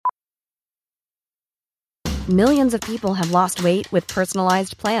Millions of people have lost weight with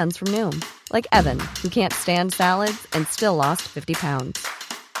personalized plans from Noom. Like Evan, who can't stand salads and still lost 50 pounds.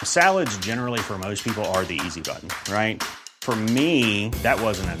 Salads generally for most people are the easy button, right? For me, that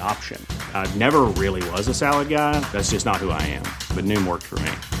wasn't an option. I never really was a salad guy. That's just not who I am. But Noom worked for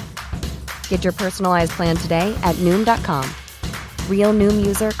me. Get your personalized plan today at Noom.com. Real Noom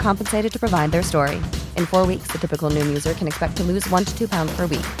user compensated to provide their story. In 4 weeks, the typical Noom user can expect to lose 1 to 2 pounds per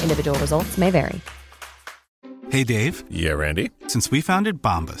week. Individual results may vary. Hey, Dave. Yeah, Randy. Since we founded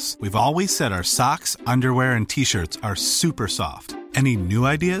Bombas, we've always said our socks, underwear, and T-shirts are super soft. Any new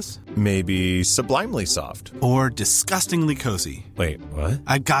ideas? Maybe sublimely soft. Or disgustingly cozy. Wait, what?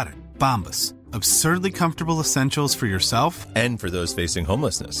 I got it. Bombas. Absurdly comfortable essentials for yourself and for those facing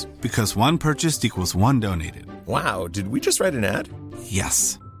homelessness. Because one purchased equals one donated. Wow, did we just write an ad?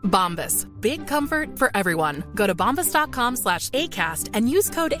 Yes. Bombas. Big comfort for everyone. Go to bombas.com/ACAST and use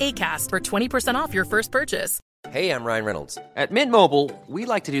code ACAST for 20% off your first purchase. Hey, I'm Ryan Reynolds. At Mint Mobile, we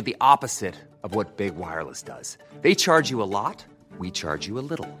like to do the opposite of what Big Wireless does. They charge you a lot, we charge you a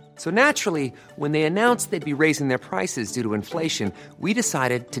little. So naturally, when they announced they'd be raising their prices due to inflation, we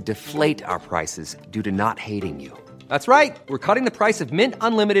decided to deflate our prices due to not hating you. That's right. We're cutting the price of Mint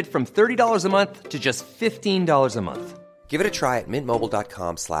Unlimited from $30 a month to just $15 a month. Give it a try at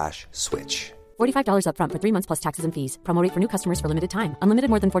mintmobile.com/switch. $45 up front for 3 months plus taxes and fees. Promo rate for new customers for limited time. Unlimited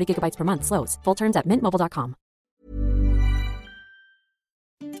more than 40 gigabytes per month. Slows full terms at mintmobile.com.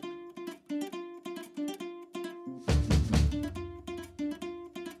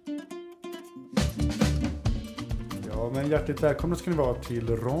 Ja, men hjärtligt välkomna ska ni vara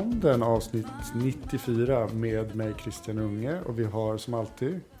till Ronden avsnitt 94 med mig Christian Unge, och vi har som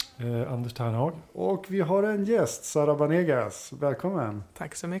alltid Anders Ternhag. Och vi har en gäst, Sara Banegas. Välkommen.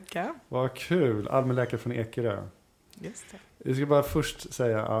 Tack så mycket. Vad kul. Allmänläkare från Ekerö. Just det. Jag ska bara först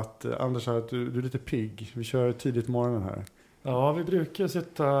säga att Anders sa att du är lite pigg. Vi kör tidigt på morgonen här. Ja, vi brukar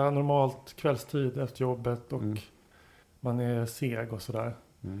sitta normalt kvällstid efter jobbet och man är seg och sådär.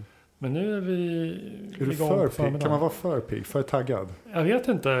 Mm. Men nu är vi du för pigg? Kan man vara för pigg? För taggad? Jag vet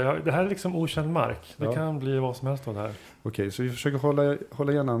inte. Det här är liksom okänd mark. Det kan bli vad som helst av det här. Okej, så vi försöker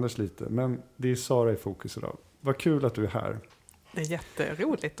hålla igen Anders lite. Men det är Sara i fokus idag. Vad kul att du är här. Det är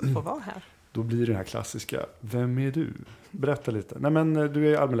jätteroligt att få vara här. Då blir det den här klassiska. Vem är du? Berätta lite. Nej, men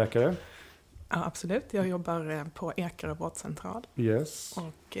du är allmänläkare. Ja, absolut. Jag jobbar på Ekerö vårdcentral. Yes.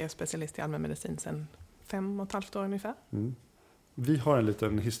 Och är specialist i allmänmedicin sedan 5,5 år ungefär. Mm. Vi har en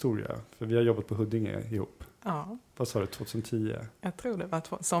liten historia, för vi har jobbat på Huddinge ihop. Ja. Vad sa du, 2010? Jag tror det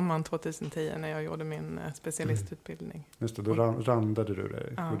var sommaren 2010 när jag gjorde min specialistutbildning. Just det, då randade du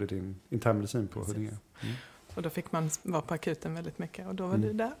dig, gjorde din internmedicin på Huddinge. Mm. Och då fick man vara på akuten väldigt mycket, och då var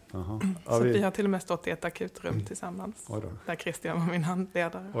du där. Så vi har till och med stått i ett akutrum tillsammans, där Christian var min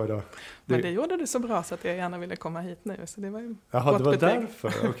handledare. Men det gjorde du så bra så att jag gärna ville komma hit nu, så det var ju Jaha, det var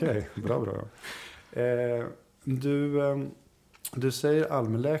därför, okej. Bra. Du säger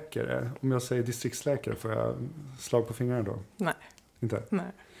allmänläkare. Om jag säger distriktsläkare, får jag slag på fingrarna då? Nej. Inte? Nej.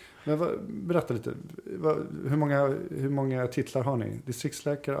 Men berätta lite. Hur många titlar har ni?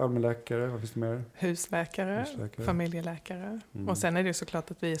 Distriktsläkare, allmänläkare, vad finns det mer? Husläkare. Familjeläkare. Och sen är det ju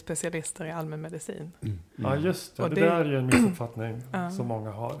såklart att vi är specialister i allmänmedicin. Ja, just det. Det där är ju en missuppfattning som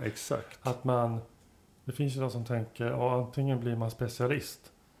många har. Exakt. Att det finns ju de som tänker, antingen blir man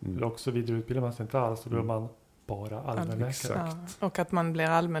specialist eller också vidareutbildar man sig inte alls, och då är man bara allmänläkare. Ja, och att man blir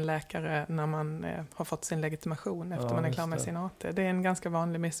allmänläkare när man har fått sin legitimation efter man är klar med sin AT. Det är en ganska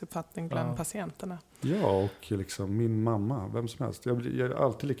vanlig missuppfattning bland patienterna. Ja, och liksom min mamma, vem som helst. Jag är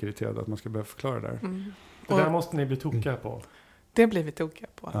alltid lika irriterad att man ska börja förklara det där. Det där måste ni bli tokiga på. Det blir vi tokiga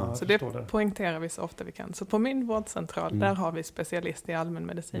på. Ja, så det poängterar vi så ofta vi kan. Så på min vårdcentral, där har vi specialist i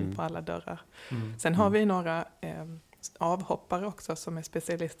allmänmedicin på alla dörrar. Sen har vi några avhoppare också som är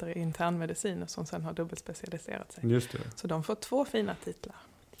specialister i internmedicin och som sen har dubbelspecialiserat sig. Just det. Så de får 2 fina titlar.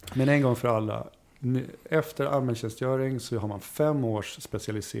 Men en gång för alla, efter allmäntjänstgöring så har man 5 års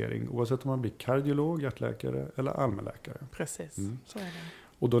specialisering, oavsett om man blir kardiolog, hjärtläkare eller allmänläkare. Precis, så är det.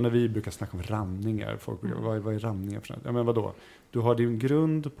 Och då när vi brukar snacka om ramningar, folk brukar, vad är ramningar för något? Ja, men vadå? Du har din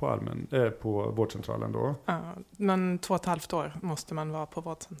grund på vårdcentralen då? Ja, men 2,5 år måste man vara på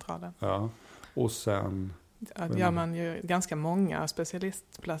vårdcentralen. Ja, och sen... Ja, gör man ju ganska många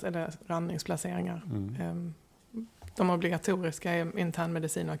eller randningsplaceringar. De obligatoriska är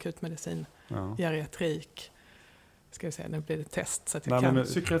internmedicin och akutmedicin, geriatrik. Ska vi säga, nu blir det test så att jag kan.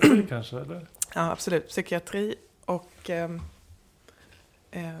 Psykiatri kanske, eller? Ja, absolut. Psykiatri och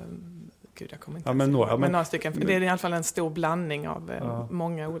jag kommer inte men några stycken. Det är i alla fall en stor blandning av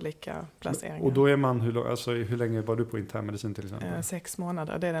många olika placeringar. Och då är man, hur länge var du på internmedicin till exempel? 6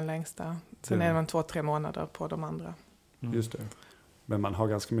 månader, det är den längsta. Sen är man 2-3 månader på de andra. Just det. Men man har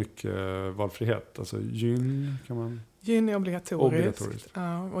ganska mycket valfrihet. Alltså gyn kan man... Gyn är obligatoriskt.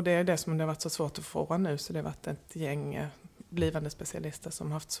 Ja, och det är det som det har varit så svårt att få nu. Så det har varit ett gäng blivande specialister som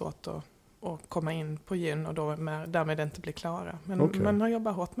har haft svårt att komma in på gyn och då därmed inte bli klara. Men man har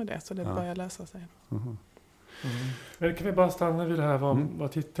jobbat hårt med det så det börjar lösa sig. Men kan vi bara stanna vid det här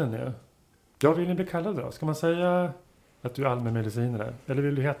vad titeln är? Vad vill ni bli kallad då? Ska man säga att du är allmänmedicinare? Eller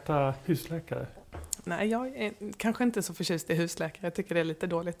vill du heta husläkare? Nej, jag är kanske inte så förtjust i husläkare. Jag tycker det är lite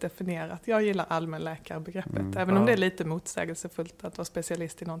dåligt definierat. Jag gillar allmänläkarbegreppet. Även om det är lite motsägelsefullt att vara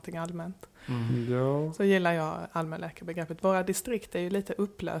specialist i någonting allmänt. Så gillar jag allmänläkarbegreppet. Våra distrikt är ju lite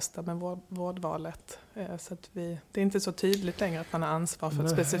upplösta med vårdvalet. Så att det är inte så tydligt längre att man har ansvar för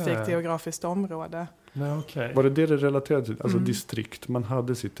ett specifikt geografiskt område. Nej, okay. Var det relaterade till? Alltså distrikt, man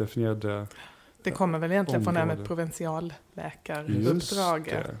hade sitt definierade... Det kommer väl egentligen från det här med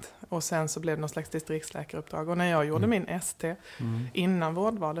provinsialläkaruppdraget. Och sen så blev det någon slags distriktsläkaruppdrag. Och när jag gjorde min ST innan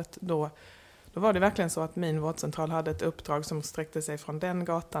vårdvalet, då var det verkligen så att min vårdcentral hade ett uppdrag som sträckte sig från den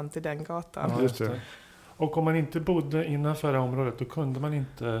gatan till den gatan. Ja, just det. Och om man inte bodde innanför det området, då kunde man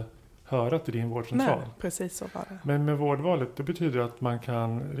inte höra till din vårdcentral. Nej, precis så var det. Men med vårdvalet, det betyder att man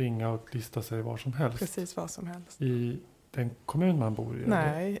kan ringa och lista sig var som helst. Precis var som helst. I den kommun man bor i?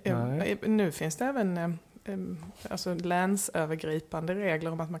 Nej. Nu finns det även länsövergripande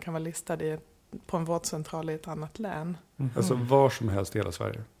regler om att man kan vara listad på en vårdcentral i ett annat län. Alltså var som helst i hela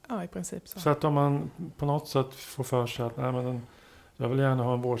Sverige? Ja, i princip så. Så att om man på något sätt får för sig att jag vill gärna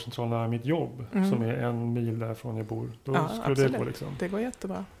ha en vårdcentral nära mitt jobb som är 1 mil därifrån jag bor. Då skulle det gå liksom. Det går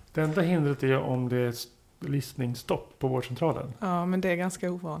jättebra. Det enda hindret är om det är listningsstopp på vårdcentralen. Ja, men det är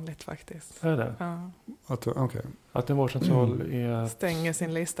ganska ovanligt faktiskt. Är det? Ja. Att en vårdcentral stänger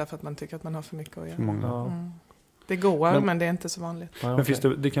sin lista för att man tycker att man har för mycket att göra. För många. Ja. Det går, men det är inte så vanligt. Ja, men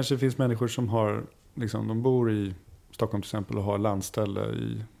det kanske finns människor som har, de bor i Stockholm till exempel och har landställe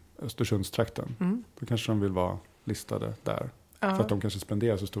i Östersundstrakten. Då kanske de vill vara listade där. För att de kanske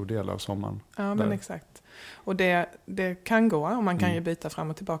spenderar så stor del av sommaren. Ja, där. Men exakt. Och det kan gå, och man kan ju byta fram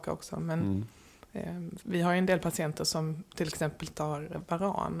och tillbaka också. Men vi har ju en del patienter som till exempel tar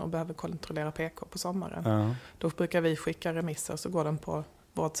varan och behöver kontrollera PK på sommaren. Ja. Då brukar vi skicka remisser, så går de på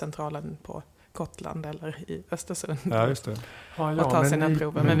vårdcentralen på Gotland eller i Östersund. Ja, just det. Och tar sina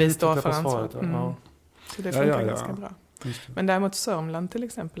prover. Men vi står för ansvaret. Så det funkar ganska bra. Men däremot Sörmland till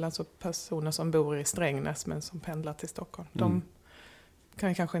exempel, alltså personer som bor i Strängnäs men som pendlar till Stockholm. De kan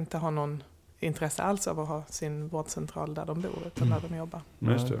ju kanske inte ha någon intresse alls av att ha sin vårdcentral där de bor, utan där de jobbar.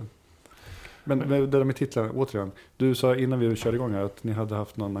 Just det. Men det där med titlarna, återigen. Du sa innan vi körde igång här att ni hade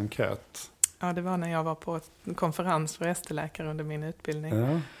haft någon enkät. Ja, det var när jag var på en konferens för ST-läkare under min utbildning.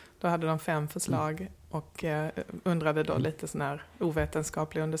 Ja. Då hade de 5 förslag och undrade då lite sån här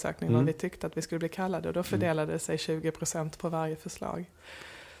ovetenskaplig undersökning vad vi tyckte att vi skulle bli kallade. Och då fördelade det sig 20% på varje förslag.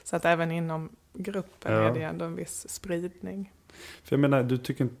 Så att även inom gruppen är det ändå en viss spridning. För jag menar, du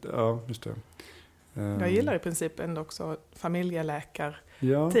tycker inte... Ja, just det. Jag gillar i princip ändå också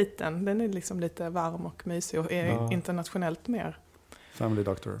familjeläkartiteln. Den är liksom lite varm och mysig och är internationellt mer. Family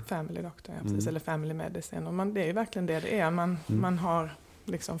doctor. Family doctor, ja, precis. Eller family medicine. Och det är ju verkligen det är. Man har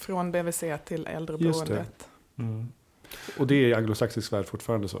liksom från BVC till äldreboendet. Och det är i anglosaxisk värld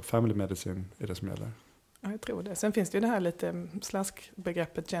fortfarande så. Family medicine är det som gäller. Ja, jag tror det. Sen finns det ju det här lite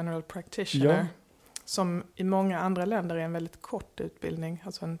slaskbegreppet general practitioner. Ja. Som i många andra länder är en väldigt kort utbildning.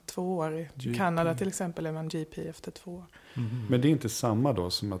 Alltså en 2-årig. I Kanada till exempel är man GP efter 2 år. Men det är inte samma då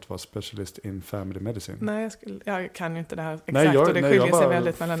som att vara specialist in family medicine? Nej, jag kan ju inte det här exakt. Och det skiljer sig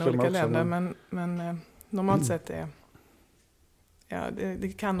väldigt mellan olika länder. Men normalt sett är... Ja,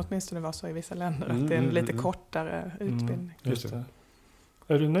 det kan åtminstone vara så i vissa länder. Att det är en lite kortare utbildning. Just det.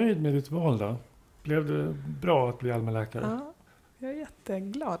 Är du nöjd med ditt val då? Blev det bra att bli allmänläkare? Ja, jag är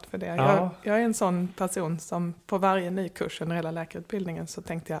jätteglad för det. Ja. Jag är en sån person som på varje ny kurs under hela läkarutbildningen så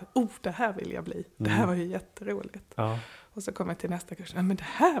tänkte jag, det här vill jag bli. Det här var ju jätteroligt. Ja. Och så kom jag till nästa kurs, men det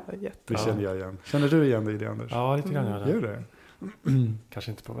här var jätteroligt. Det känner jag igen. Känner du igen det i det, Anders? Ja, lite grann gör det. Gör det?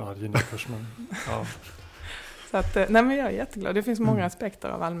 Kanske inte på varje ny kurs, men ja. Så att, men jag är jätteglad. Det finns många aspekter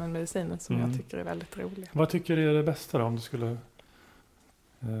av allmänmedicinen som jag tycker är väldigt roliga. Vad tycker du är det bästa då, om du skulle...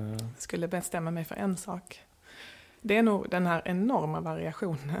 skulle bestämma mig för en sak. Det är nog den här enorma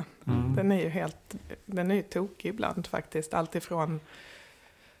variationen. Den är ju tokig ibland faktiskt. Allt ifrån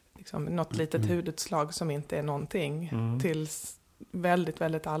liksom, något litet hudutslag som inte är någonting till väldigt,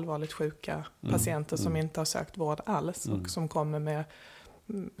 väldigt allvarligt sjuka patienter som inte har sökt vård alls och som kommer med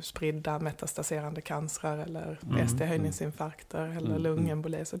spridda metastaserande cancrar eller ST-höjningsinfarkter eller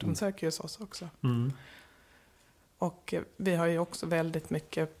lungemboli. Så de söker ju hos oss också. Och vi har ju också väldigt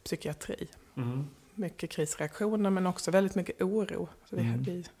mycket psykiatri. Mycket krisreaktioner men också väldigt mycket oro. Så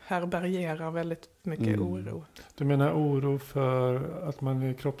vi härbärgerar väldigt mycket oro. Du menar oro för att man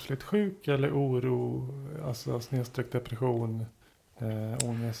är kroppsligt sjuk eller oro, alltså snedstreck depression,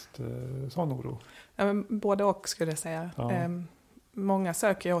 ångest, sån oro? Ja, men både och skulle jag säga. Ja. Många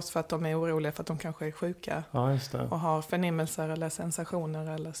söker oss för att de är oroliga för att de kanske är sjuka. Ja, just det. Och har förnimmelser eller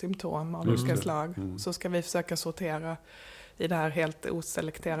sensationer eller symptom av olika slag. Så ska vi försöka sortera i det här helt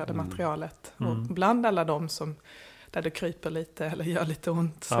oselekterade materialet. Och bland alla de som, där det kryper lite eller gör lite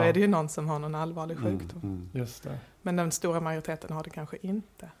ont, så är det ju någon som har någon allvarlig sjukdom. Just det. Men den stora majoriteten har det kanske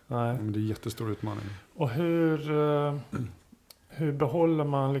inte. Nej. Men det är en jättestor utmaning. Och hur behåller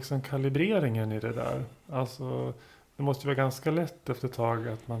man liksom kalibreringen i det där? Alltså, det måste vara ganska lätt efter ett tag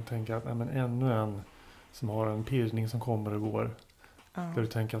att man tänker att men ännu en som har en pirrning som kommer och går. Där du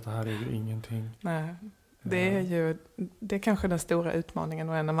tänker att det här är ju ingenting. Nej. Det är kanske den stora utmaningen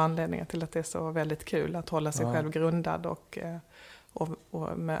och en av anledningarna till att det är så väldigt kul att hålla sig själv grundad och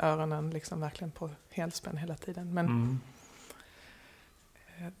med öronen liksom verkligen på helspänn hela tiden. Men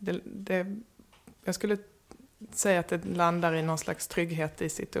jag skulle säga att det landar i någon slags trygghet i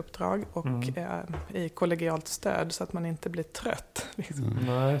sitt uppdrag och i kollegialt stöd så att man inte blir trött.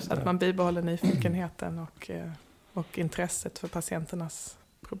 Liksom. Att man bibehåller nyfikenheten och intresset för patienternas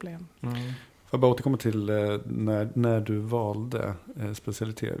problem. Jag bara återkomma till när du valde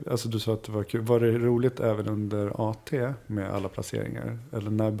specialitet. Alltså du sa att det var kul. Var det roligt även under AT med alla placeringar? Eller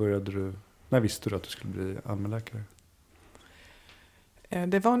när visste du att du skulle bli allmänläkare?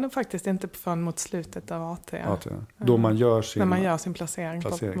 Det var nog faktiskt inte förrän mot slutet av AT. Då man gör när man gör sin placering.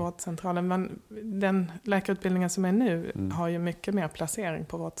 På vårdcentralen. Men den läkarutbildningen som är nu har ju mycket mer placering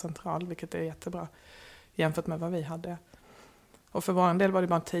på vårdcentral, vilket är jättebra jämfört med vad vi hade. Och för vår del var det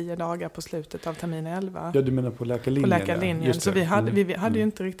bara 10 dagar på slutet av termin 11. Ja, du menar på läkarlinjen? På läkarlinjen. Så vi hade ju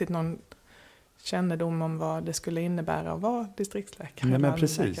inte riktigt någon kännedom om vad det skulle innebära att vara distriktsläkare. Nej, men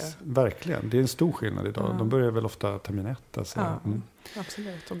precis. Verkligen. Det är en stor skillnad idag. De börjar väl ofta termin 1. Alltså. Ja,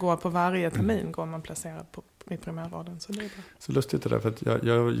 absolut. Och går på varje termin går man placerad i primärvården. Så det är bra. Så lustigt det där. För att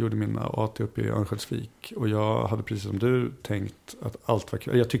jag gjorde min AT uppe i Örnsköldsvik. Och jag hade precis som du tänkt att allt var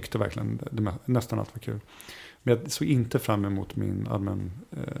kul. Jag tyckte verkligen nästan allt var kul. Men jag såg inte fram emot min allmän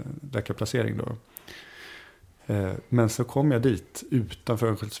läkarplacering då. Men så kom jag dit utanför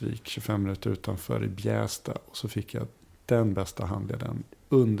Örnsköldsvik, 25 minuter utanför i Bjästa. Och så fick jag den bästa handledaren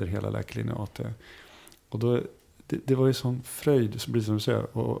under hela läkarlinjen AT. Och då, det var ju sån fröjd, precis som du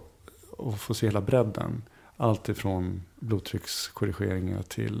säger, och få se hela bredden. Allt ifrån blodtryckskorrigeringar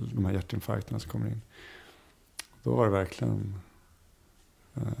till de här hjärtinfarkterna som kommer in. Då var det verkligen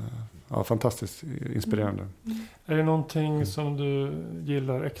fantastiskt inspirerande. Är det någonting som du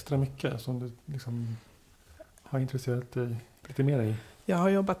gillar extra mycket? Som du liksom har intresserat dig lite mer i? Jag har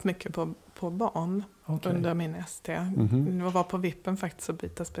jobbat mycket på barn under min ST. Jag var på vippen faktiskt att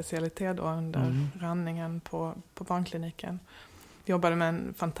byta specialitet då under ranningen på barnkliniken. Jag jobbade med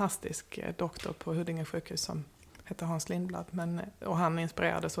en fantastisk doktor på Huddinge sjukhus som heter Hans Lindblad. Och han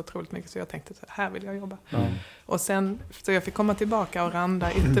inspirerade så otroligt mycket så jag tänkte så här vill jag jobba. Och sen, så jag fick komma tillbaka och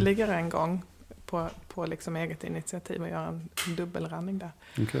randa ytterligare en gång på liksom eget initiativ och göra en dubbelranning där.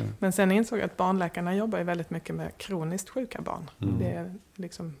 Okay. Men sen insåg jag att barnläkarna jobbar ju väldigt mycket med kroniskt sjuka barn. Det är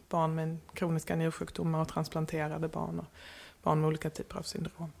liksom barn med kroniska njursjukdomar och transplanterade barn och barn med olika typer av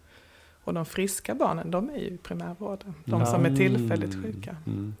syndrom. Och de friska barnen, de är ju i primärvården. De som är tillfälligt sjuka.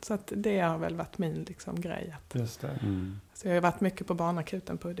 Så att det har väl varit min liksom grej. Just det. Så jag har varit mycket på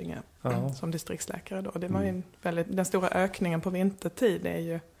barnakuten på Huddinge som distriktsläkare då. Det var ju den stora ökningen på vintertid är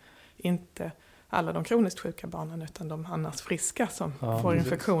ju inte alla de kroniskt sjuka barnen utan de annars friska som får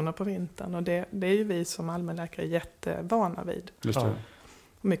infektioner på vintern. Och det är ju vi som allmänläkare jättevana vid. Just det.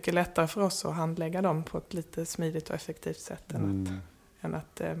 Mycket lättare för oss att handlägga dem på ett lite smidigt och effektivt sätt än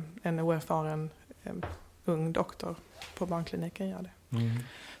att en oerfaren ung doktor på barnkliniken gör det.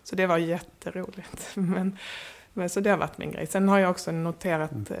 Så det var jätteroligt. Men så det har varit min grej. Sen har jag också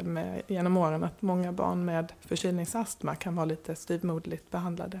noterat genom åren att många barn med förkylningsastma kan vara lite styvmoderligt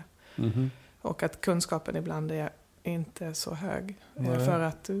behandlade. Och att kunskapen ibland är inte så hög. För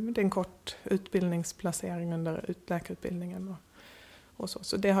att det är en kort utbildningsplacering under läkarutbildningen. Och så.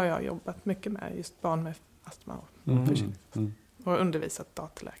 Så det har jag jobbat mycket med. Just barn med astma och förkylningsastma. Och undervisat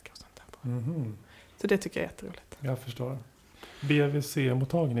datorläkare och sånt där. Så det tycker jag är jätteroligt. Jag förstår.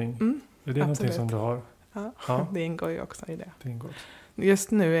 BVC-mottagning. Är det någonting som du har? Ja, det ingår ju också i det. Det ingår.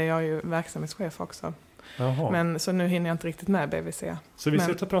 Just nu är jag ju verksamhetschef också. Men så nu hinner jag inte riktigt med BVC. Så vi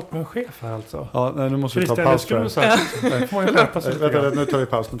sitter och pratar med en chef här alltså? Ja, nej, nu måste vi ta paus för Vänta, nu tar vi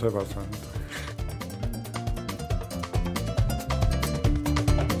paus.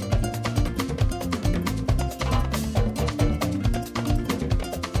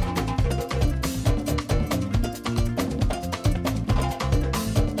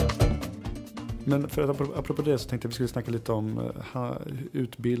 Men för att apropå det så tänkte jag att vi skulle snacka lite om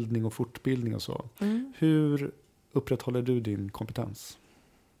utbildning och fortbildning och så. Hur upprätthåller du din kompetens?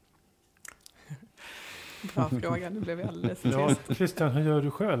 Bra fråga, det blev alldeles trist. Ja, Christian, hur gör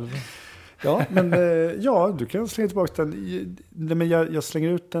du själv? Ja, men du kan slänga tillbaka den. Men jag slänger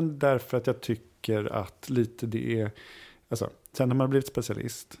ut den därför att jag tycker att lite det är... Alltså, sen när man har blivit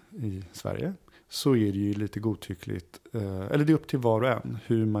specialist i Sverige så är det ju lite godtyckligt, eller det är upp till var och en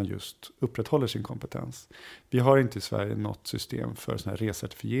hur man just upprätthåller sin kompetens. Vi har inte i Sverige något system för sån här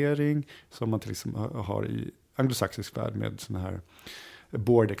recertifiering som man till exempel har i anglosaxisk värld med såna här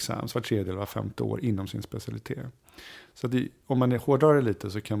board exams var 3:e eller var 5:e år inom sin specialitet. Så att om man är hårdare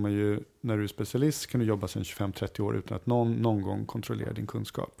lite så kan man ju, när du är specialist kan du jobba sedan 25-30 år utan att någon gång kontrollera din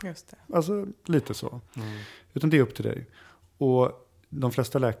kunskap. Just det. Alltså lite så. Utan det är upp till dig. Och de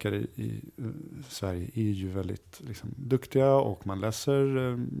flesta läkare i Sverige är ju väldigt duktiga och man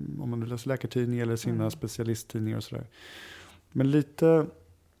läser, om man nu läser läkartidningar eller sina specialisttidningar och sådär. Men lite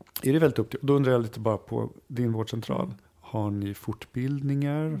är det väldigt upp till, då undrar jag lite bara på din vårdcentral. Har ni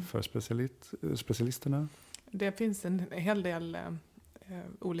fortbildningar för specialisterna? Det finns en hel del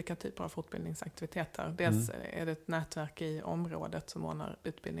olika typer av fortbildningsaktiviteter. Dels är det ett nätverk i området som ordnar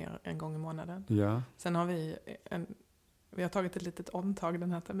utbildningar en gång i månaden. Ja. Sen har vi har tagit ett litet omtag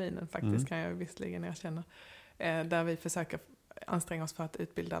den här terminen faktiskt, kan jag visserligen erkänna. Där vi försöker anstränga oss för att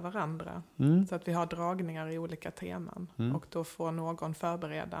utbilda varandra. Så att vi har dragningar i olika teman. Och då får någon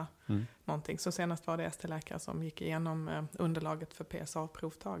förbereda någonting. Så senast var det ST-läkare som gick igenom underlaget för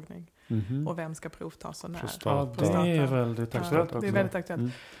PSA-provtagning. Och vem ska provtas och när. Det är väldigt aktuellt. Det är väldigt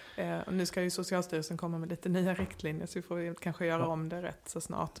aktuellt. Och nu ska ju Socialstyrelsen komma med lite nya riktlinjer så vi får kanske göra om det rätt så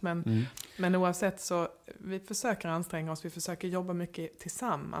snart. Men oavsett så vi försöker anstränga oss, vi försöker jobba mycket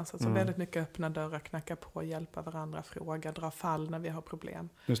tillsammans. Alltså väldigt mycket öppna dörrar, knacka på, hjälpa varandra, fråga, dra fall när vi har problem.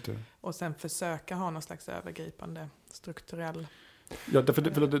 Just det. Och sen försöka ha någon slags övergripande strukturell... Ja,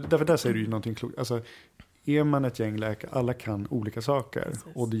 därför där säger du ju någonting klokt. Alltså, är man ett gäng läkare, alla kan olika saker. Precis.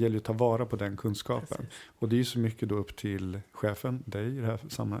 Och det gäller att ta vara på den kunskapen. Precis. Och det är ju så mycket då upp till chefen, dig i det här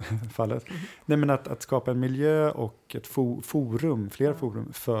samma fallet. Nej, men att skapa en miljö och ett forum, flera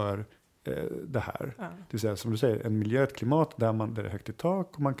forum för det här. Det vill säga, som du säger, en miljö, ett klimat där det är högt i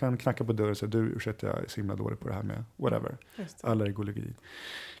tak och man kan knacka på dörren och säga, du ursäkta, jag är så himla dålig på det här med whatever. Allergologi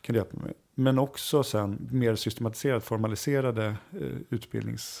kan du hjälpa mig med. Men också sen mer systematiserat, formaliserade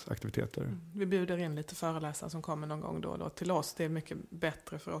utbildningsaktiviteter. Vi bjuder in lite föreläsare som kommer någon gång då och då till oss. Det är mycket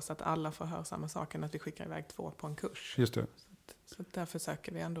bättre för oss att alla får höra samma sak än att vi skickar iväg 2 på en kurs. Just det. Så där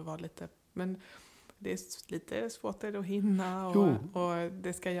försöker vi ändå vara lite... Men det är lite svårt att hinna och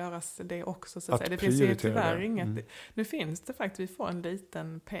det ska göras det också. Så att det finns ju tyvärr inget. Nu finns det faktiskt, vi får en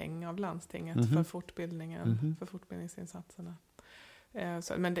liten peng av landstinget för fortbildningen, för fortbildningsinsatserna.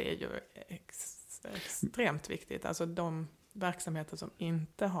 Men det är ju extremt viktigt. Alltså de verksamheter som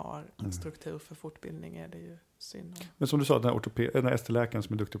inte har struktur för fortbildning är det ju synd om. Men som du sa, den här ST-läkaren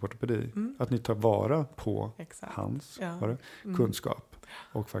som är duktig på ortopedi, att ni tar vara på hans kunskap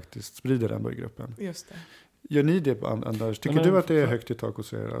och faktiskt sprider den då i gruppen. Just det. Gör ni det, Anders? Tycker du att det är högt i tak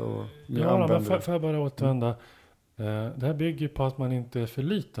hos er? Och men får jag bara återvända? Det här bygger på att man inte är för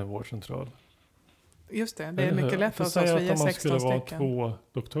liten vårdcentral. Just det, det är mycket lättare hos oss. Vi är 16 stycken. Om man skulle vara 2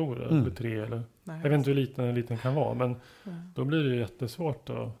 doktorer eller 3 eller... Nej, jag vet inte hur liten en liten kan vara, men då blir det jättesvårt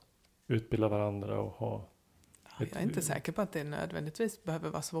att utbilda varandra och ha... Jag är inte säker på att det nödvändigtvis behöver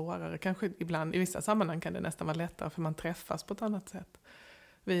vara svårare. Kanske ibland, i vissa sammanhang kan det nästan vara lättare för man träffas på ett annat sätt.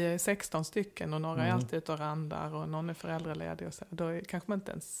 Vi är 16 stycken och några är alltid ute och randar och någon är föräldraledig och så. Då kanske man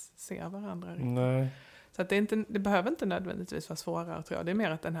inte ens ser varandra riktigt. Nej. Så att det behöver inte nödvändigtvis vara svårare, tror jag. Det är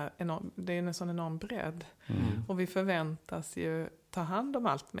mer att det är en sån enorm bredd. Och vi förväntas ju ta hand om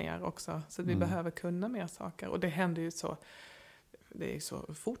allt mer också. Så att vi behöver kunna mer saker. Och det händer ju så... Det är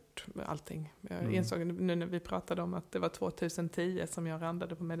så fort med allting. Jag insåg nu när vi pratade om att det var 2010 som jag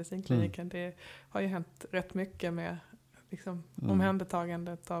randade på medicinkliniken. Det har ju hänt rätt mycket med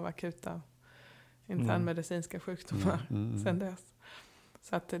omhändertagandet av akuta internmedicinska sjukdomar sedan dess.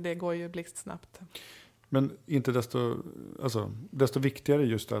 Så att det går ju blixtsnabbt. Men inte desto viktigare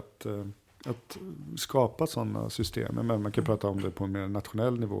just att att skapa sådana system. Men man kan prata om det på en mer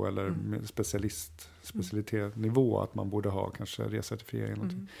nationell nivå eller med specialitetsnivå, att man borde ha kanske recertifiering eller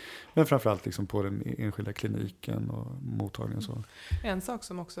någonting. Men framförallt liksom på den enskilda kliniken och mottagningen och så. En sak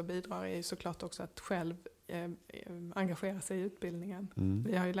som också bidrar är ju såklart också att själv engagera sig i utbildningen.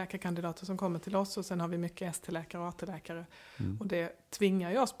 Vi har ju läkarkandidater som kommer till oss och sen har vi mycket ST-läkare och AT-läkare. Och det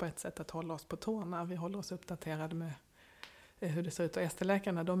tvingar ju oss på ett sätt att hålla oss på tårna. Vi håller oss uppdaterade med hur det ser ut. Och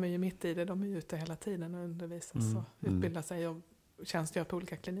ST-läkarna, de är ju mitt i det. De är ju ute hela tiden och undervisas och utbildar sig och tjänstgör på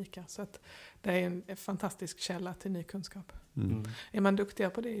olika kliniker. Så att det är en fantastisk källa till ny kunskap. Är man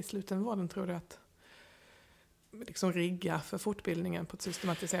duktigare på det i slutenvården, tror du att liksom rigga för fortbildningen på ett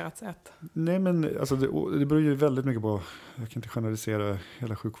systematiserat sätt? Nej, men alltså det beror ju väldigt mycket på, jag kan inte generalisera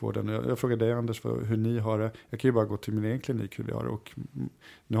hela sjukvården. Jag frågar dig, Anders, hur ni har det. Jag kan ju bara gå till min egen klinik hur vi har det. Och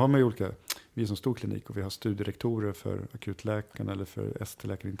nu har man ju olika, vi är som stor klinik och vi har studierektorer för akutläkarna eller för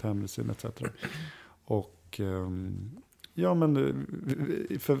ST-läkare, internmedicin etc. Och ja, men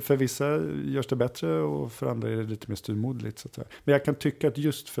för vissa görs det bättre och för andra är det lite mer styrmodligt. Så att säga. Men jag kan tycka att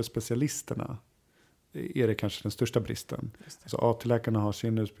just för specialisterna är det kanske den största bristen. Så AT-läkarna har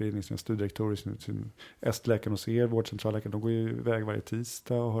sin utbildning, sina studierektorer, sin ST-läkaren och ser vårdcentralläkaren. De går ju iväg varje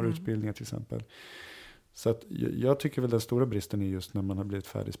tisdag och har utbildningar till exempel. Så att jag tycker väl den stora bristen är just när man har blivit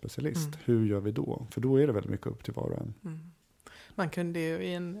färdig specialist. Hur gör vi då? För då är det väldigt mycket upp till var och en. Man kunde ju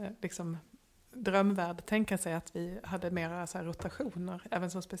i en liksom drömvärld tänka sig att vi hade mera så här rotationer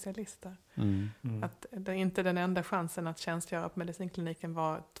även som specialister. Att det inte den enda chansen att tjänstgöra på medicinkliniken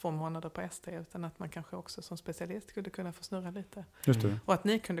var 2 månader på ST, utan att man kanske också som specialist skulle kunna få snurra lite. Just det. Och att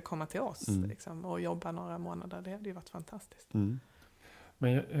ni kunde komma till oss liksom, och jobba några månader, det hade ju varit fantastiskt.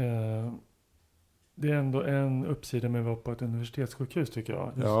 Men det är ändå en uppsida med att vara på ett universitetssjukhus, tycker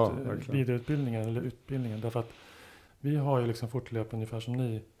jag. Just vidareutbildningen eller utbildningen. Därför att vi har ju liksom fortlöpande ungefär som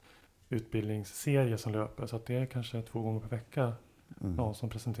ni utbildningsserie som löper, så att det är kanske 2 gånger per vecka någon som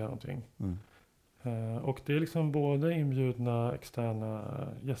presenterar någonting. Och det är liksom både inbjudna externa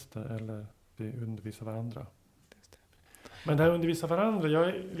gäster eller vi undervisar varandra. Just det. Men det här undervisar varandra, jag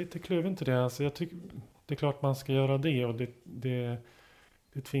är lite kluven till det. Alltså jag tycker det är klart man ska göra det, och det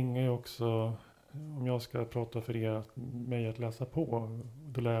tvingar ju också, om jag ska prata för er, mig att läsa på,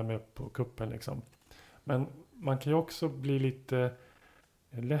 då lär jag mig på kuppen liksom. Men man kan ju också bli lite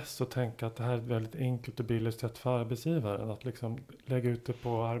lätt att tänka att det här är ett väldigt enkelt och billigt sätt för arbetsgivaren att liksom lägga ut det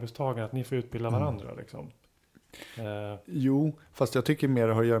på arbetstagarna, att ni får utbilda varandra liksom. Jo, fast jag tycker mer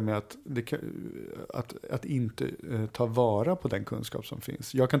det har att göra med att inte ta vara på den kunskap som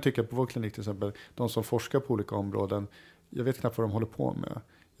finns. Jag kan tycka på vår klinik till exempel, de som forskar på olika områden, jag vet knappt vad de håller på med.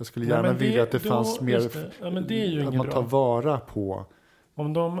 Jag skulle gärna vilja att det fanns mer, men det är ju att man tar vara på.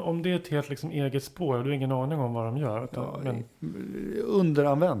 Om det är ett helt liksom eget spår, du har ingen aning om vad de gör. Men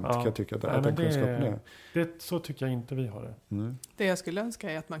underanvänt kan jag tycka att den kunskapen är. Så tycker jag inte vi har det. Det jag skulle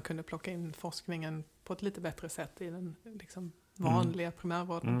önska är att man kunde plocka in forskningen på ett lite bättre sätt i den liksom vanliga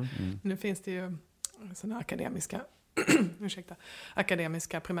primärvården. Nu finns det ju sådana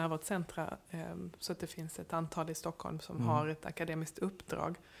akademiska primärvårdscentra, så att det finns ett antal i Stockholm som har ett akademiskt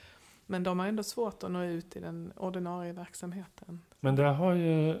uppdrag. Men de har ändå svårt att nå ut i den ordinarie verksamheten. Men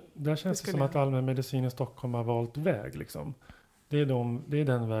där känns det som att allmänmedicin i Stockholm har valt väg liksom. Det är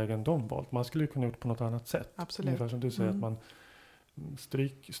den vägen de valt. Man skulle kunna gjort på något annat sätt. Absolut. Ungefär som du säger, att man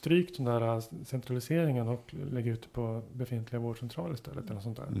stryk den där centraliseringen och lägger ut det på befintliga vårdcentraler istället eller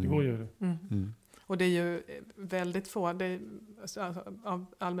sånt där. Det går ju. Och det är ju väldigt få, alltså, av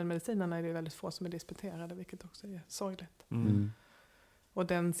allmänmedicinerna är det väldigt få som är disputerade, vilket också är sorgligt. Och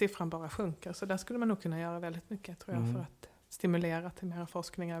den siffran bara sjunker. Så där skulle man nog kunna göra väldigt mycket, tror jag, för att stimulera till mer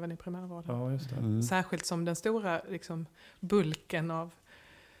forskning även i primärvården. Ja, just det. Särskilt som den stora liksom, bulken av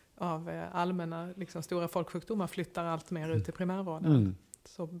allmänna liksom, stora folksjukdomar flyttar allt mer ut i primärvården.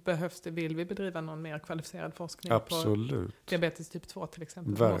 Så vill vi bedriva någon mer kvalificerad forskning på diabetes typ 2 till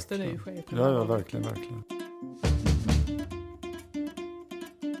exempel. Verkligen. Måste det ju ske i primärvården. Ja, verkligen.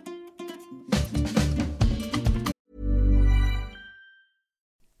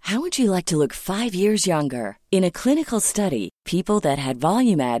 How would you like to look 5 years younger? In a clinical study, people that had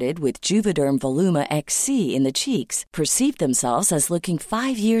volume added with Juvederm Voluma XC in the cheeks perceived themselves as looking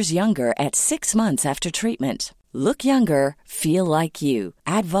 5 years younger at 6 months after treatment. Look younger, feel like you.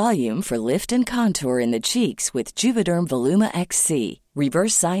 Add volume for lift and contour in the cheeks with Juvederm Voluma XC.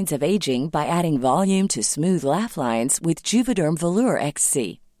 Reverse signs of aging by adding volume to smooth laugh lines with Juvederm Volure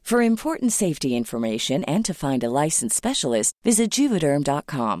XC. For important safety information and to find a licensed specialist, visit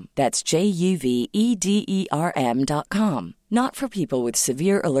Juvederm.com. That's JUVEDERM.com. Not for people with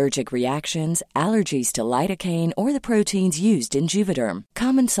severe allergic reactions, allergies to lidocaine, or the proteins used in Juvederm.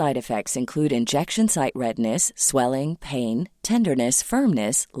 Common side effects include injection site redness, swelling, pain, tenderness,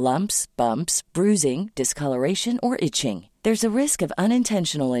 firmness, lumps, bumps, bruising, discoloration, or itching. There's a risk of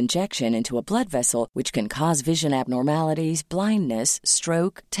unintentional injection into a blood vessel, which can cause vision abnormalities, blindness,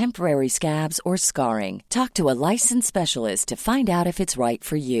 stroke, temporary scabs, or scarring. Talk to a licensed specialist to find out if it's right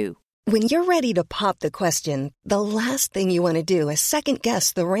for you. When you're ready to pop the question, the last thing you want to do is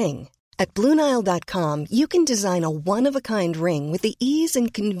second-guess the ring. At BlueNile.com, you can design a one-of-a-kind ring with the ease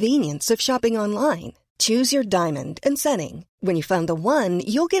and convenience of shopping online. Choose your diamond and setting. When you find the one,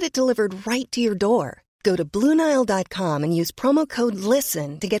 you'll get it delivered right to your door. Go to BlueNile.com and use promo code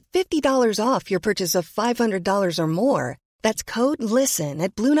LISTEN to get $50 off your purchase of $500 or more. That's code LISTEN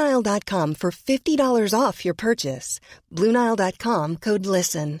at BlueNile.com for $50 off your purchase. BlueNile.com, code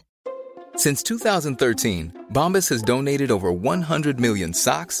LISTEN. Since 2013, Bombas has donated over 100 million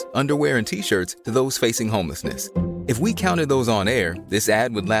socks, underwear, and T-shirts to those facing homelessness. If we counted those on air, this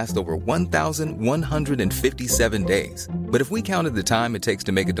ad would last over 1,157 days. But if we counted the time it takes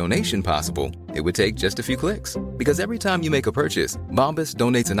to make a donation possible, it would take just a few clicks. Because every time you make a purchase, Bombas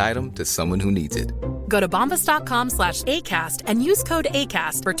donates an item to someone who needs it. Go to bombas.com/ACAST and use code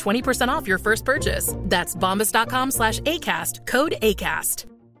ACAST for 20% off your first purchase. That's bombas.com/ACAST, code ACAST.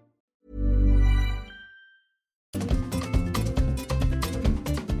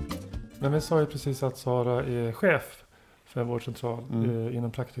 Men vi sa ju precis att Sara är chef för en vårdcentral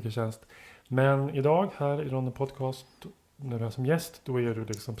inom praktikertjänst. Men idag här i Ronden Podcast, när du är som gäst, då är du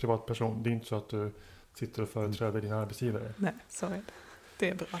liksom privatperson. Det är inte så att du sitter och företräder din arbetsgivare. Nej, så är det. Det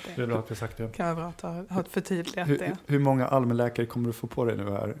är bra det. Det är bra att vi sagt det. Kan vara bra att ha ett förtydligat det. Hur många allmänläkare kommer du få på dig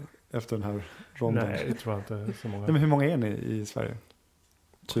nu här efter den här ronden? Nej, jag tror inte så många. Nej, men hur många är ni i Sverige?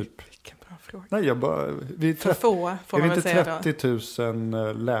 Typ. Vilken bra fråga. Nej, vi är för få, får man väl säga då. 30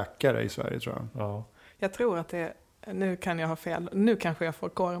 000 läkare i Sverige, tror jag. Ja. Jag tror att det, nu kan jag ha fel, nu kanske jag får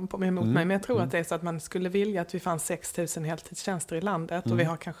kåren på mig emot mig, men jag tror att det är så att man skulle vilja att vi fanns 6 000 heltidstjänster i landet och vi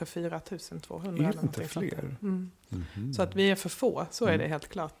har kanske 4 200. Är det inte fler? Så att vi är för få, så är det helt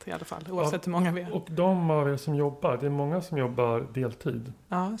klart i alla fall, oavsett hur många vi är. Och de av er som jobbar, det är många som jobbar deltid.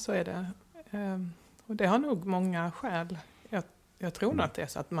 Ja, så är det. Och det har nog många skäl. Jag tror nog att det är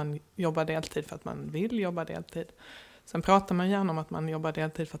så att man jobbar deltid för att man vill jobba deltid. Sen pratar man gärna om att man jobbar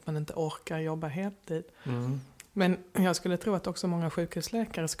deltid för att man inte orkar jobba heltid. Men jag skulle tro att också många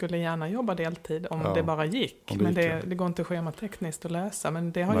sjukhusläkare skulle gärna jobba deltid om det bara gick. Men det går inte schematekniskt att lösa.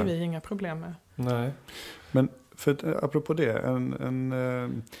 Men det har ju vi inga problem med. Nej. Men för apropå det,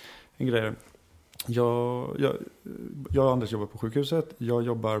 en grej. Jag och Anders jobbar på sjukhuset. Jag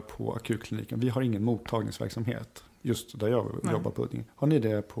jobbar på akutkliniken. Vi har ingen mottagningsverksamhet just där jag jobbar på Huddinge. Har ni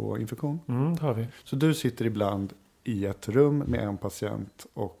det på infektion? Det har vi. Så du sitter ibland i ett rum med en patient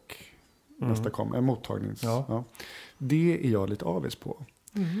och nästa kommer en mottagnings. Ja. Det är jag lite avis på.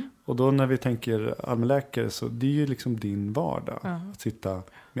 Och då när vi tänker allmänläkare, så det är ju liksom din vardag att sitta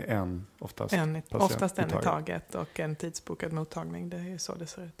med oftast en i taget och en tidsbokad mottagning. Det är ju så det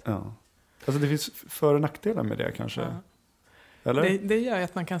ser ut. Ja. Alltså det finns för- och nackdelar med det kanske. Ja. Eller? Det gör ju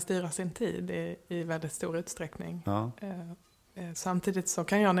att man kan styra sin tid i väldigt stor utsträckning. Ja. Samtidigt så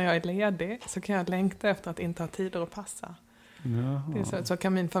kan jag, när jag är ledig, så kan jag längta efter att inte ha tider att passa. Det är så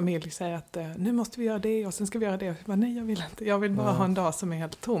kan min familj säga att nu måste vi göra det och sen ska vi göra det. Men nej, jag vill inte. Jag vill bara ha en dag som är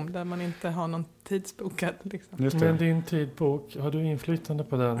helt tom, där man inte har någon tidsbokad. Liksom. Men din tidbok, har du inflytande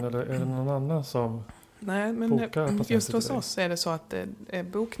på den eller är det någon annan som bokar patienter? Just hos oss är det så att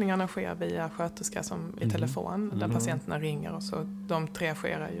bokningarna sker via sköterska som i telefon, där patienterna ringer, och så de 3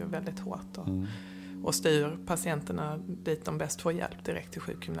 sker ju väldigt hårt och styr patienterna dit de bäst får hjälp, direkt till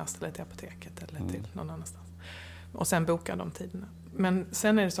sjukgymnast eller till apoteket eller till någon annanstans. Och sen bokar de tiderna. Men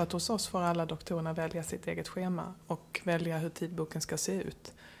sen är det så att hos oss får alla doktorerna välja sitt eget schema och välja hur tidboken ska se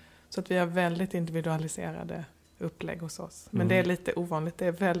ut. Så att vi har väldigt individualiserade upplägg hos oss. Men det är lite ovanligt. Det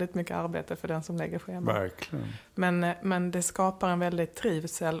är väldigt mycket arbete för den som lägger schema. Verkligen. Men det skapar en väldigt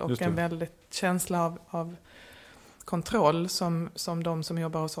trivsel och en väldigt känsla av kontroll som de som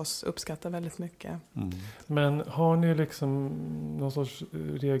jobbar hos oss uppskattar väldigt mycket. Men har ni liksom någon sorts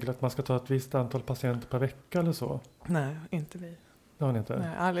regel att man ska ta ett visst antal patienter per vecka eller så? Nej, inte vi. Det har ni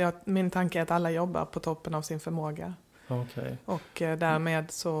inte? Nej, min tanke är att alla jobbar på toppen av sin förmåga. Okay. Och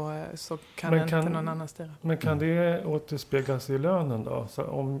därmed så kan inte någon annan styra. Men kan det återspeglas i lönen då? Så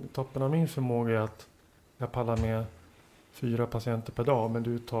om toppen av min förmåga är att jag pallar med 4 patienter per dag, men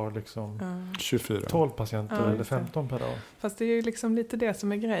du tar liksom 24. 12 patienter eller 15 per dag. Fast det är ju liksom lite det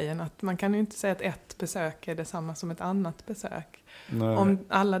som är grejen, att man kan ju inte säga att ett besök är detsamma som ett annat besök. Nej. Om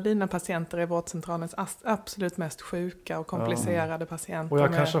alla dina patienter är vårdcentralens absolut mest sjuka och komplicerade patienter. Och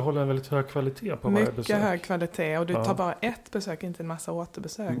jag kanske håller en väldigt hög kvalitet på varje besök. Mycket hög kvalitet, och du tar bara ett besök, inte en massa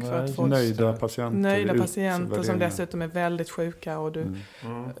återbesök. Nej, för att få nöjda patienter som dessutom är väldigt sjuka, och du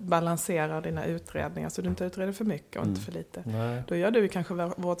balanserar dina utredningar så du inte utreder för mycket och inte för lite. Nej. Då gör du kanske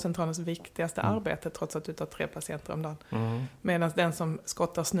vårdcentralens viktigaste arbete, trots att du tar 3 patienter om dagen. Medan den som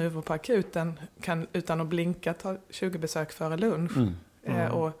skottar snuvor på akuten kan utan att blinka ta 20 besök före lunch.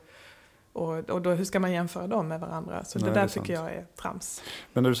 Och då, hur ska man jämföra dem med varandra? Så det där tycker jag är trams.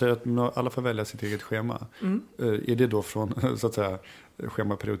 Men när du säger att alla får välja sitt eget schema, är det då från så att säga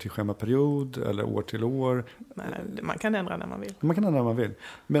schemaperiod till schemaperiod eller år till år? Nej, man kan ändra när man vill. Man kan ändra när man vill.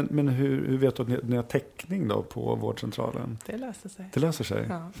 Men hur vet du att ni har täckning då på vårdcentralen? Det löser sig. Det löser sig?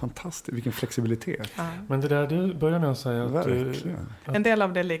 Ja. Fantastiskt, vilken flexibilitet. Ja. Men det där du börjar med att säga att en del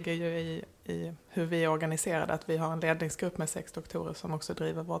av det ligger ju i hur vi är organiserade. Att vi har en ledningsgrupp med 6 doktorer som också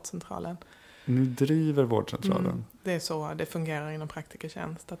driver vårdcentralen. Ni driver vårdcentralen? Det är så det fungerar inom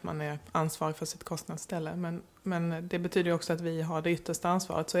praktikertjänst. Att man är ansvarig för sitt kostnadsställe. Men det betyder också att vi har det yttersta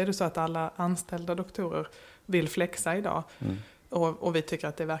ansvaret. Så är det så att alla anställda doktorer vill flexa idag. Och vi tycker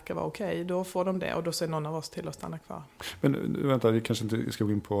att det verkar vara okej. Då får de det, och då ser någon av oss till att stanna kvar. Men vänta, vi kanske inte ska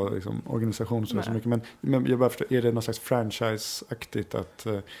gå in på liksom, organisation så mycket. Men jag bara förstår, är det någon slags franchise-aktigt att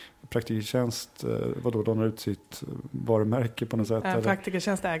praktikertjänst, vadå, de har ut sitt varumärke på något sätt?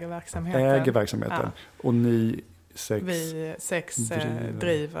 Praktikertjänst äger verksamheten. Äger verksamheten. Ja. Och ni 6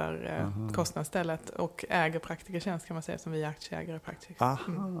 driver kostnadsstället och äger praktikertjänst, kan man säga, som vi är aktieägare i praktikertjänst.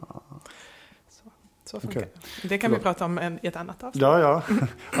 Så funkar det. Det kan vi prata om i ett annat avsnitt. Ja.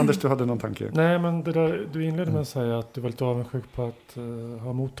 Anders, du hade någon tanke? Nej, men det där, du inledde med att säga att du var lite avundsjuk på att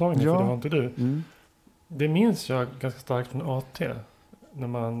ha mottagning, för det har inte du. Det minns jag ganska starkt från AT, när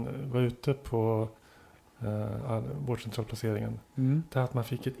man var ute på vårdcentralplaceringen. Det här att man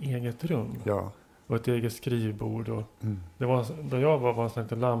fick ett eget rum. Ja. Och ett eget skrivbord. Och det var, där jag var en sån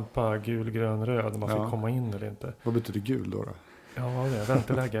här lampa, gul, grön, röd. Man fick komma in eller inte. Vad betyder gul då? Ja, det är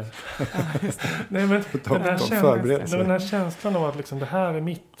vänteläge. Nej, men den här känslan av att liksom, det här är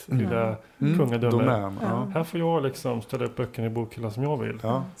mitt lilla kungadöme. Här får jag liksom ställa upp böckerna i bokhyllan som jag vill.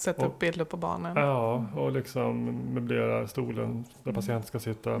 Sätta upp bilder på barnen. Ja, och liksom möblera stolen där patienten ska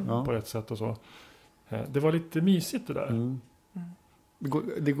sitta på rätt sätt och så. Det var lite mysigt det där.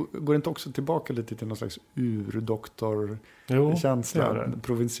 Det går inte också tillbaka lite till någon slags urdoktorkänsla,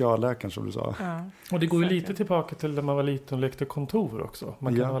 provinsialläkaren som du sa. Ja, och det går ju lite tillbaka till när man var liten och lekte kontor också.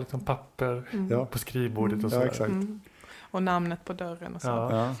 Man kan ha liksom papper på skrivbordet och så. Exakt. Och namnet på dörren och så.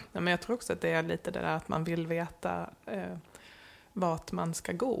 Ja, men jag tror också att det är lite det där att man vill veta vart man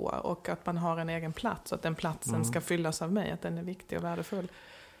ska gå, och att man har en egen plats, och att den platsen ska fyllas av mig, att den är viktig och värdefull.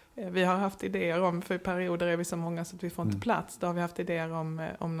 Vi har haft idéer om, för perioder är vi så många så att vi får inte plats. Då har vi haft idéer om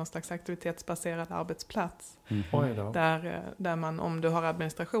någon slags aktivitetsbaserad arbetsplats. Där man, om du har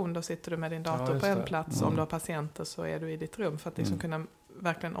administration, då sitter du med din dator på en plats. Om du har patienter så är du i ditt rum, för att liksom kunna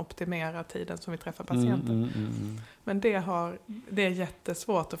verkligen optimera tiden som vi träffar patienter. Men det är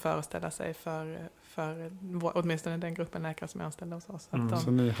jättesvårt att föreställa sig för åtminstone den gruppen läkare som är anställda hos oss.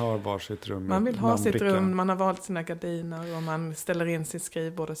 Så ni har varsitt rum? Man vill ha sitt rum, man har valt sina gardiner och man ställer in sitt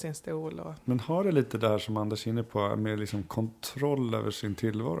skrivbord och sin stol. Men har det lite där som Anders är inne på med liksom kontroll över sin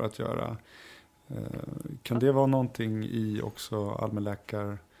tillvaro att göra? Kan det vara någonting i också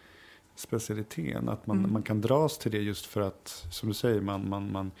allmänläkarspecialiteten? Att man kan dras till det just för att, som du säger,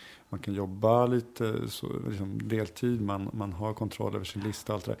 man kan jobba lite så, liksom deltid, man har kontroll över sin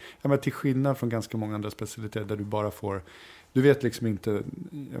lista och allt det där. Ja, men till skillnad från ganska många andra specialiteter där du bara får, du vet liksom inte,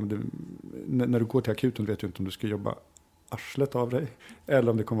 när du går till akuten vet du inte om du ska jobba arslet av dig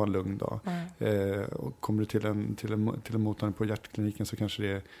eller om det kommer vara en lugn dag. Och kommer du till en mottagning på hjärtkliniken så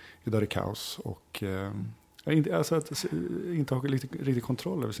kanske det är kaos och alltså att inte ha riktigt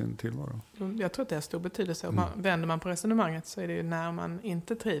kontroll över sin tillvaro. Jag tror att det har stor betydelse. Vänder man på resonemanget så är det ju när man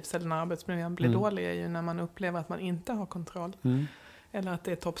inte trivs eller när arbetsmiljön blir dålig, är ju när man upplever att man inte har kontroll. Eller att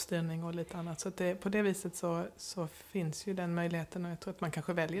det är toppstyrning och lite annat. Så att på det viset så finns ju den möjligheten, och jag tror att man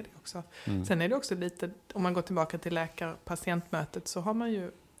kanske väljer det också. Sen är det också lite, om man går tillbaka till läkar-patientmötet så har man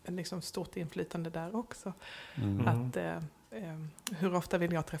ju liksom stort inflytande där också. Att hur ofta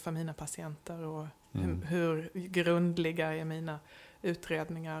vill jag träffa mina patienter och hur grundliga är mina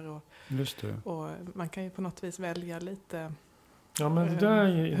utredningar. Och man kan ju på något vis välja lite. Ja, men det där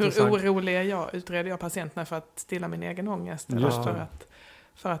är hur orolig är jag? Utreder jag patienterna för att stilla min egen ångest? Eller för att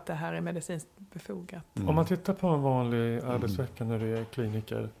för att det här är medicinskt befogat. Om man tittar på en vanlig arbetsvecka när du är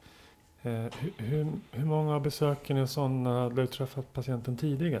kliniker, hur många av besöken är sådana där du träffat patienten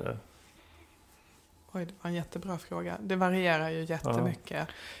tidigare? Oj, det var en jättebra fråga. Det varierar ju jättemycket.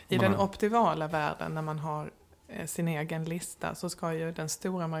 I den optimala världen när man har sin egen lista så ska ju den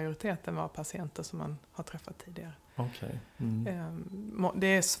stora majoriteten vara patienter som man har träffat tidigare. Okay. Det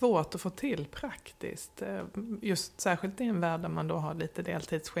är svårt att få till praktiskt. Just särskilt i en värld där man då har lite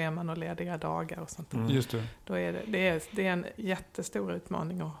deltidsscheman och lediga dagar och sånt. Just det. Då är det är en jättestor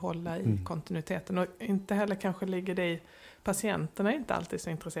utmaning att hålla i kontinuiteten. Och inte heller kanske ligger det i... Patienterna är inte alltid så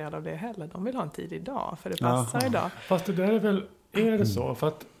intresserade av det heller. De vill ha en tid idag, för det passar idag. Fast det där är väl... Är det så? För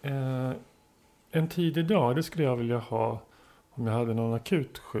att en tid idag, det skulle jag vilja ha om jag hade någon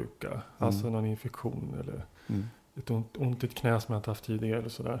akut sjuka. Alltså någon infektion eller ett ont i ett knä som jag inte haft tidigare eller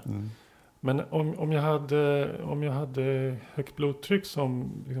sådär. Men om jag hade högt blodtryck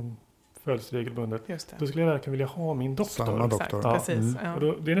som liksom följs regelbundet, då skulle jag verkligen vilja ha min doktor. Samma doktor. Exakt, precis. Och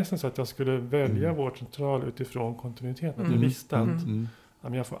då, det är nästan så att jag skulle välja vårdcentral utifrån kontinuiteten. Att jag visste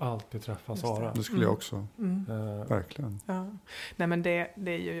att jag får alltid träffa Sara. Det skulle jag också. Verkligen. Ja. Nej, men det är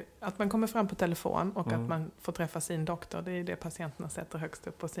ju att man kommer fram på telefon och att man får träffa sin doktor. Det är det patienterna sätter högst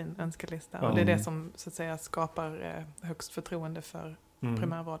upp på sin önskelista. Och det är det som så att säga skapar högst förtroende för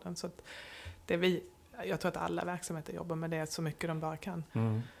primärvården. Så att jag tror att alla verksamheter jobbar med det så mycket de bara kan.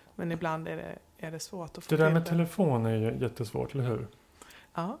 Men ibland är det svårt att få det där med telefon är ju jättesvårt, eller hur?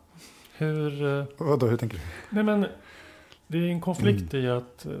 Ja. Hur tänker du? Nej, men det är en konflikt i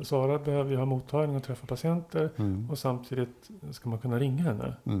att Sara behöver ha mottagning och träffa patienter och samtidigt ska man kunna ringa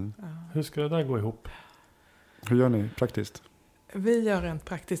henne. Hur ska det där gå ihop? Hur gör ni praktiskt? Vi gör rent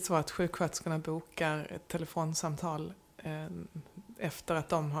praktiskt så att sjuksköterskorna bokar ett telefonsamtal efter att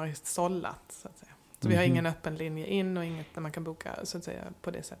de har sållat, så att säga. Så vi har ingen öppen linje in och inget där man kan boka så att säga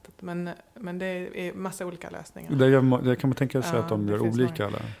på det sättet. Men det är massa olika lösningar. Det kan man tänka sig att de gör olika.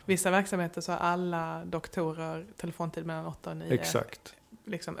 Eller? Vissa verksamheter så har alla doktorer telefontid mellan 8 och 9. Exakt.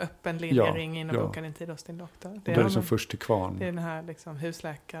 Liksom öppen linje, ring in och boka din tid hos din doktor. Det är liksom först till kvarn. Det är den här liksom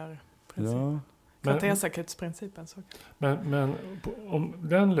husläkarprincipen. Kvartersakutsprincipen. Men om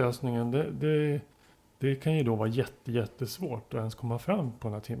den lösningen, det kan ju då vara jättesvårt att ens komma fram på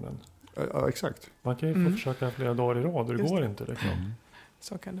den här timmen. Ja, exakt. Man kan ju få försöka flera dagar i rad och det går inte. Liksom.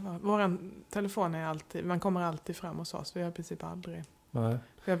 Så kan det vara. Vår telefon är alltid, man kommer alltid fram hos oss. Vi har i princip aldrig. Nej.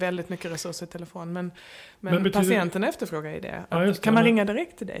 Vi har väldigt mycket resurser i telefon. Men patienten efterfrågar ju det. Det. Kan man ringa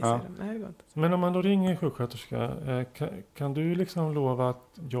direkt till dig? Ja. Nej, det går inte. Men om man då ringer sjuksköterska, kan du liksom lova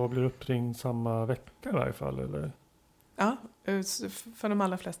att jag blir uppringd samma vecka i varje fall? Eller? Ja, för de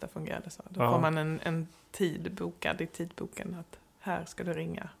allra flesta fungerar det så. Då får man en tid bokad i tidboken att här ska du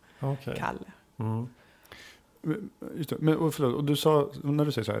ringa. Kalle. Just det. Men, och du sa, när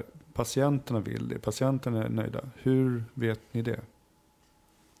du säger så här, patienterna vill det, patienterna är nöjda. Hur vet ni det?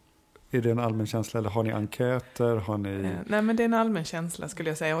 Är det en allmän känsla eller har ni enkäter? Har ni... Nej, men det är en allmän känsla skulle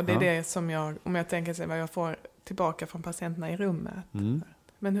jag säga. Och det är det som om jag tänker sig vad jag får tillbaka från patienterna i rummet.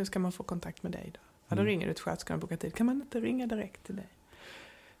 Men hur ska man få kontakt med dig då? Ja, då ringer du till sköterskan och bokar tid. Kan man inte ringa direkt till dig?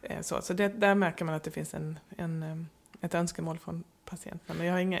 Så där märker man att det finns ett önskemål från patienterna. Men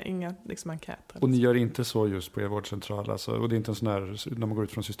jag har inga liksom enkäter. Och ni gör inte så just på er vårdcentral? Alltså, och det är inte en sån här, när man går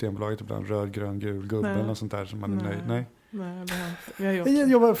ut från Systembolaget ibland, röd, grön, gul, gubbe eller något sånt där som man är nöjd? Nej, vi har gjort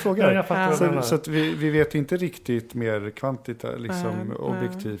jag bara frågar. Så att vi vet inte riktigt mer kvantitativt,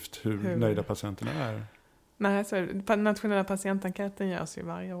 objektivt hur nöjda patienterna är. Nej, så nationella patientenkäten görs ju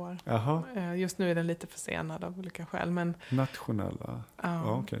varje år. Jaha. Just nu är den lite försenad av olika skäl. Men, nationella?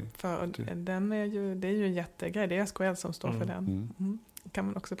 Ja, okej. För det är ju en jättegrej. Det är SKL som står för den. Kan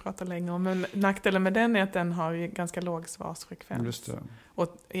man också prata länge om. Men nackdelen med den är att den har ju ganska låg svarsfrekvens. Just det.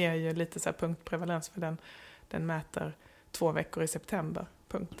 Och är ju lite så här punktprevalens för den mäter 2 veckor i september.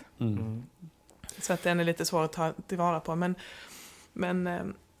 Punkt. Så att den är lite svår att ta tillvara på.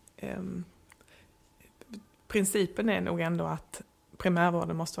 Men principen är nog ändå att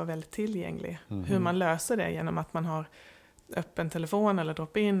primärvården måste vara väldigt tillgänglig. Hur man löser det genom att man har öppen telefon eller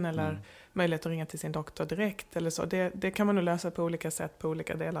drop-in eller möjlighet att ringa till sin doktor direkt eller så. Det kan man nog lösa på olika sätt på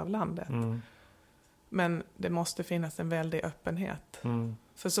olika delar av landet. Men det måste finnas en väldig öppenhet.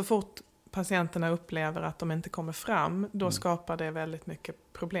 För så fort patienterna upplever att de inte kommer fram, då skapar det väldigt mycket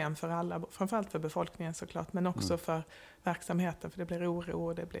problem för alla, framförallt för befolkningen såklart, men också för verksamheten, för det blir oro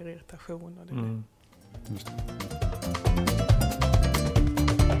och det blir irritation och det blir... Just det.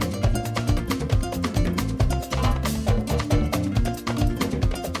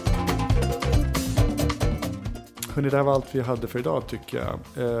 Hörrni, det här var allt vi hade för idag tycker jag.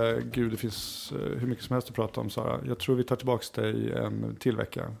 Gud, det finns hur mycket som helst att prata om, Sara. Jag tror vi tar tillbaka dig en till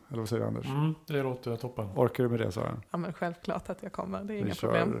vecka. Eller vad säger du, Anders? Det låter toppen. Orkar du med det, Sara? Ja, men självklart att jag kommer. Det är vi inga kör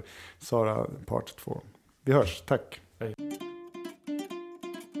problem. Sara part 2. Vi hörs. Tack. Hej.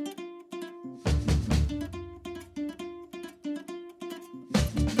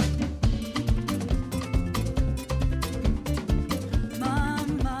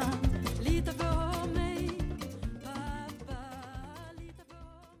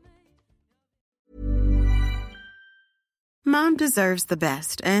 Mom deserves the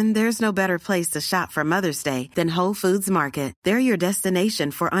best, and there's no better place to shop for Mother's Day than Whole Foods Market. They're your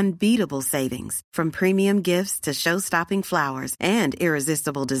destination for unbeatable savings, from premium gifts to show-stopping flowers and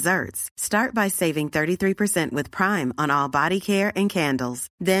irresistible desserts. Start by saving 33% with Prime on all body care and candles.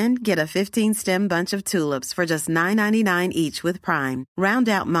 Then get a 15-stem bunch of tulips for just $9.99 each with Prime. Round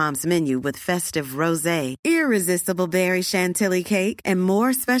out Mom's menu with festive rosé, irresistible berry chantilly cake, and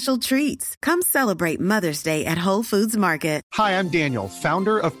more special treats. Come celebrate Mother's Day at Whole Foods Market. Hi, I'm Daniel,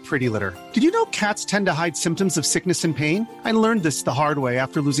 founder of Pretty Litter. Did you know cats tend to hide symptoms of sickness and pain? I learned this the hard way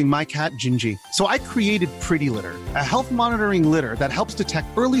after losing my cat, Gingy. So I created Pretty Litter, a health monitoring litter that helps detect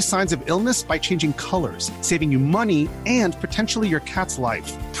early signs of illness by changing colors, saving you money and potentially your cat's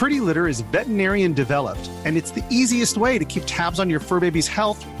life. Pretty Litter is veterinarian developed, and it's the easiest way to keep tabs on your fur baby's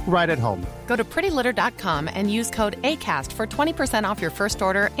health right at home. Go to prettylitter.com and use code ACAST for 20% off your first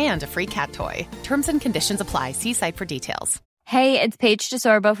order and a free cat toy. Terms and conditions apply. See site for details. Hey, it's Paige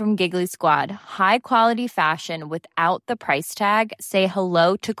DeSorbo from Giggly Squad. High quality fashion without the price tag. Say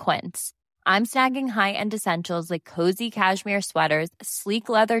hello to Quince. I'm snagging high-end essentials like cozy cashmere sweaters, sleek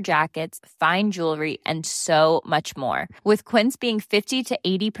leather jackets, fine jewelry, and so much more. With Quince being 50 to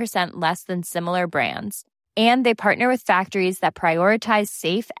 80% less than similar brands. And they partner with factories that prioritize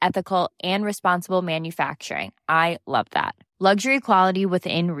safe, ethical, and responsible manufacturing. I love that. Luxury quality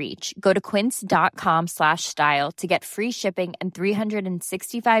within reach. Go to quince.com/style to get free shipping and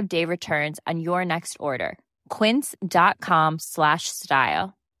 365-day returns on your next order.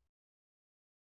 Quince.com/style.